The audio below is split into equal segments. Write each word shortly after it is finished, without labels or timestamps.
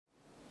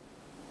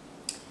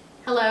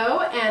Hello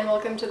and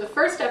welcome to the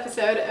first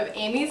episode of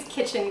Amy's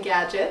Kitchen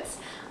Gadgets.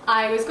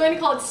 I was going to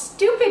call it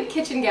Stupid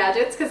Kitchen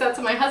Gadgets because that's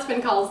what my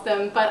husband calls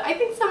them, but I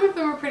think some of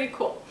them are pretty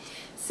cool.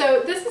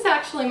 So this is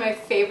actually my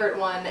favorite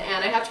one,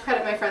 and I have to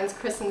credit my friends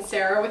Chris and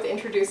Sarah with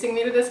introducing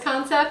me to this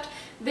concept.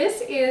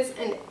 This is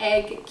an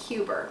egg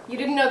cuber. You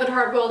didn't know that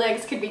hard-boiled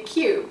eggs could be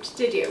cubed,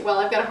 did you? Well,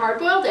 I've got a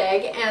hard-boiled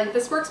egg, and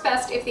this works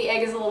best if the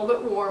egg is a little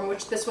bit warm,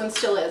 which this one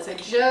still is. I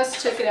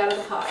just took it out of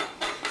the pot.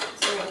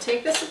 So I'm going to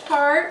take this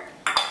apart.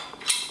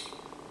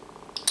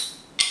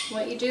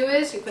 What you do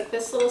is you put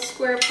this little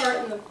square part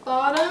in the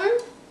bottom,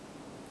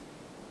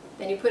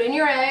 then you put in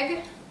your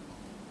egg,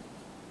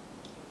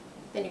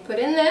 then you put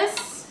in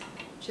this,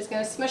 which is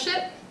going to smush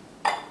it,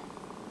 and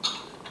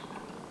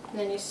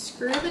then you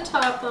screw the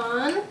top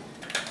on.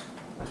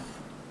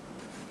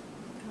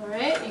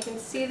 Alright, you can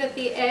see that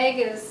the egg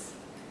is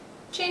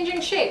changing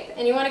shape,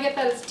 and you want to get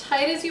that as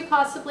tight as you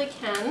possibly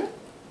can.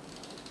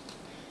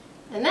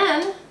 And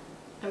then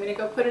I'm going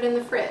to go put it in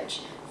the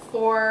fridge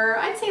for,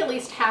 I'd say, at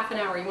least half an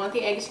hour. You want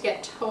the egg to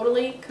get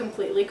totally,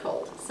 completely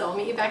cold. So I'll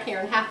meet you back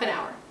here in half an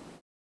hour.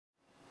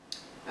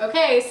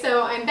 Okay,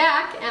 so I'm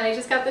back, and I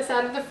just got this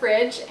out of the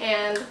fridge,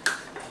 and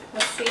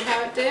let's see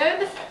how it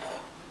did.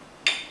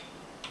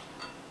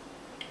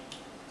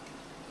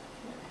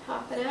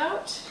 Pop it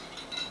out.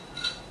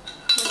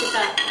 Look at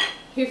that.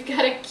 You've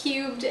got a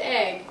cubed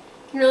egg.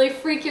 You can really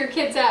freak your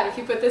kids out if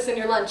you put this in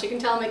your lunch. You can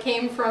tell them it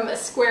came from a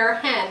square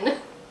hen.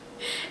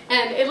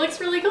 And it looks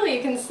really cool.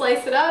 You can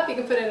slice it up, you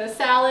can put it in a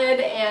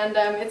salad, and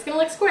it's going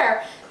to look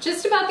square.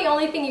 Just about the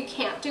only thing you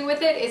can't do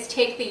with it is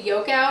take the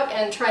yolk out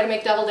and try to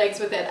make deviled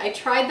eggs with it. I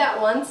tried that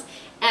once,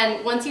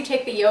 and once you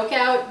take the yolk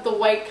out, the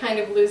white kind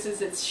of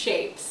loses its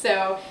shape.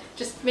 So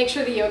just make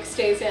sure the yolk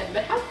stays in.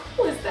 But how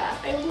cool is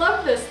that? I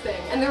love this thing,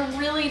 and they're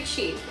really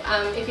cheap.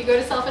 If you go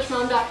to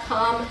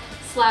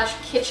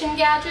selfishmom.com/kitchen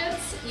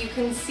gadgets, you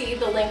can see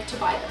the link to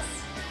buy this.